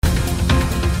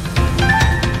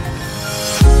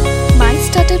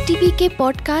TV के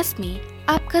podcast में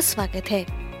आपका स्वागत है।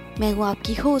 मैं हूं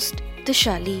आपकी होस्ट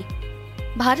तुशाली।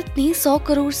 भारत ने 100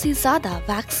 करोड़ से ज्यादा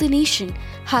वैक्सीनेशन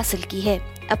हासिल की है।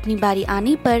 अपनी बारी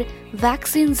आने पर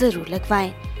वैक्सीन जरूर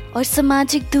लगवाएं और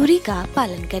सामाजिक दूरी का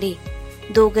पालन करें।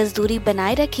 2 गज दूरी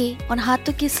बनाए रखें और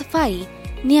हाथों की सफाई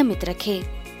नियमित रखें।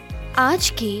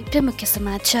 आज के प्रमुख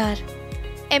समाचार।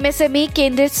 एमएसएमई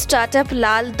केंद्रित स्टार्टअप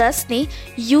ल10 ने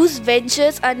यूज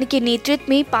वेंचर्स अन्य के नेतृत्व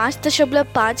में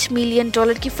 $5.5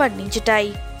 मिलियन की फंडिंग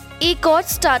जुटाई। एक और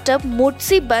स्टार्टअप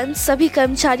मोटसी बंद सभी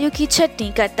कर्मचारियों की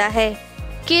छटनी करता है।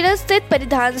 केरल स्थित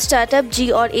परिधान स्टार्टअप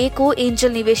G&A को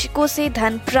एंजल निवेशकों से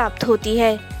धन प्राप्त होती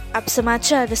है। अब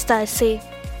समाचार विस्तार से।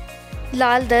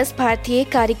 ल10 भारतीय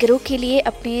कारीगरों के लिए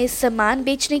अपने सामान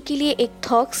बेचने के लिए एक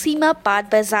थोक सीमा पार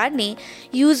बाजार ने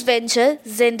यूज वेंचर,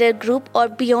 जेंडर ग्रुप और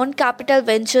बियॉन्ड कैपिटल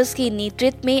वेंचर्स के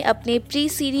नेतृत्व में अपने प्री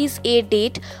सीरीज ए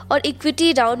डेट और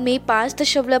इक्विटी राउंड में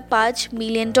 $5.5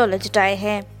 मिलियन जुटाए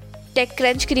हैं।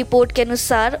 टेकक्रंच की रिपोर्ट के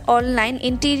अनुसार ऑनलाइन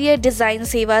इंटीरियर डिजाइन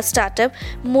सेवा स्टार्टअप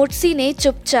मोटसी ने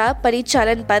चुपचाप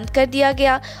परिचालन बंद कर दिया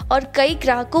गया और कई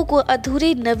ग्राहकों को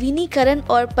अधूरे नवीनीकरण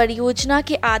और परियोजना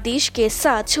के आदेश के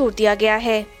साथ छोड़ दिया गया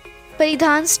है।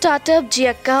 परिधान स्टार्टअप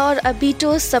जियाक्का और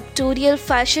अबीटो सर्टोरियल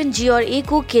फैशन G&A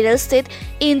को केरल स्थित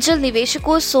एंजल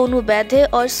निवेशकों सोनू वैद्य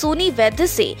और सोनी वैद्य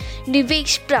से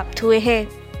निवेश प्राप्त हुए हैं।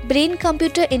 Brain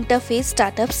computer interface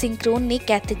startup Synchron ने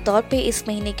कथित तौर पे इस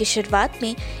महीने की शुरुआत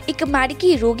में एक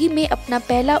अमेरिकी रोगी में अपना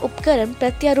पहला उपकरण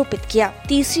प्रत्यारोपित किया।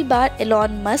 तीसरी बार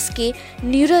एलॉन मस्क के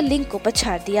न्यूरलिंक को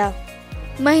पछाड़ दिया।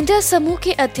 महिंद्रा समूह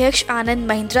के अध्यक्ष आनंद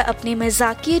महिंद्रा अपने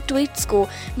मजाकिया ट्वीट्स को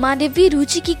मानवीय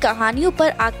रुचि की कहानियों पर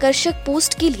आकर्षक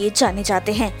पोस्ट के लिए जाने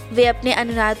जाते हैं। वे अपने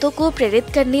अनुयायियों को प्रेरित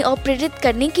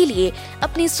करने के लिए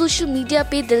अपने सोशल मीडिया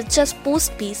पे दिलचस्प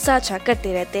पोस्ट भी साझा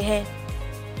करते रहते हैं।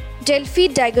 डेल्फी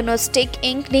डायग्नोस्टिक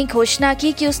इंक ने घोषणा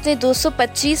की कि उसने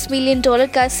 $225 मिलियन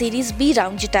का सीरीज बी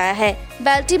राउंड जुटाया है।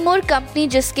 बाल्टीमोर कंपनी,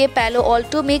 जिसके पैलो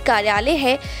ऑल्टो में कार्यालय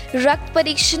है, रक्त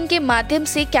परीक्षण के माध्यम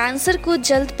से कैंसर को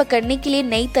जल्द पकड़ने के लिए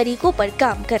नई तरीकों पर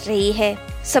काम कर रही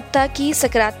है। सप्ताह की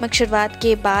सकारात्मक शुरुआत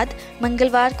के बाद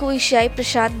मंगलवार को एशियाई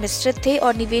प्रशांत मिश्रित थे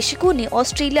और निवेशकों ने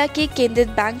ऑस्ट्रेलिया के केंद्रीय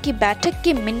बैंक की बैठक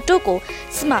के मिनटों को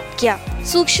समाप्त किया।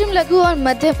 सूक्ष्म, लघु और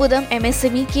मध्यम उद्यम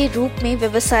एमएसएमई के रूप में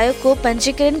व्यवसायों को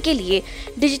पंजीकरण के लिए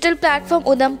डिजिटल प्लेटफॉर्म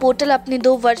उद्यम पोर्टल अपने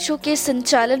 2 वर्षों के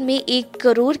संचालन में 1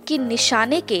 करोड़ के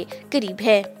निशाने के करीब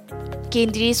है।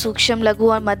 केंद्रीय सूक्ष्म,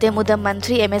 लघु और मध्यम उद्यम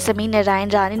मंत्री एमएसएमई नारायण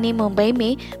राणे ने मुंबई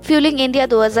में फ्यूलिंग इंडिया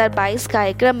 2022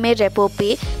 कार्यक्रम में रेपो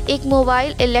पे, एक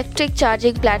मोबाइल इलेक्ट्रिक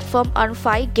चार्जिंग प्लेटफॉर्म और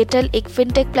गिटल, एक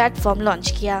फिनटेक प्लेटफॉर्म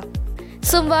लॉन्च किया।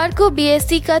 सोमवार को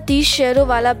बीएसई का 30 शेयरों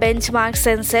वाला बेंचमार्क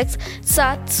सेंसेक्स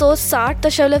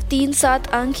 760.37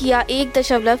 अंक या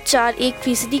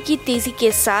 1.41% की तेजी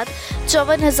के साथ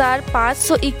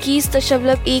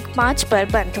 54,521.15 पर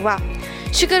बंद हुआ।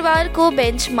 शुक्रवार को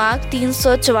बेंचमार्क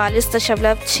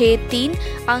 344.63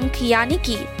 अंक यानी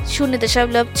कि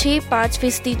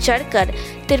 0.65% चढ़कर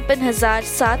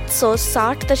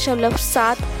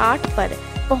 53,760.78 पर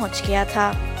पहुंच गया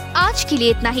था। आज के लिए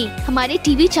इतना ही। हमारे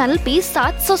टीवी चैनल पे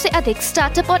 700 से अधिक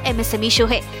स्टार्टअप और एमएसएमई शो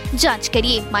है। जांच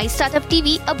करिए। माई स्टार्टअप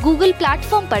टीवी अब गूगल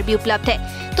प्लेटफॉर्म पर भी उपलब्ध है,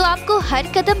 तो आपको हर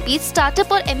कदम पे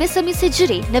स्टार्टअप और एमएसएमई से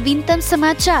जुड़े नवीनतम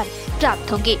समाचार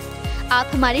प्राप्त होंगे।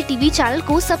 आप हमारे टीवी चैनल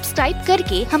को सब्सक्राइब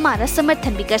करके हमारा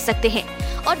समर्थन भी कर सकते हैं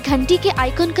और घंटी के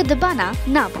आइकन को दबाना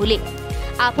ना भूलें।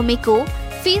 आप हमें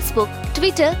फेसबुक,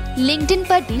 ट्विटर, लिंक्डइन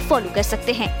पर भी फॉलो कर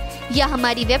सकते हैं या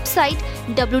हमारी वेबसाइट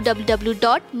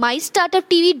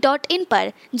www.mystartuptv.in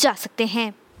पर जा सकते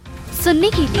हैं। सुनने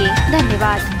के लिए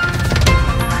धन्यवाद।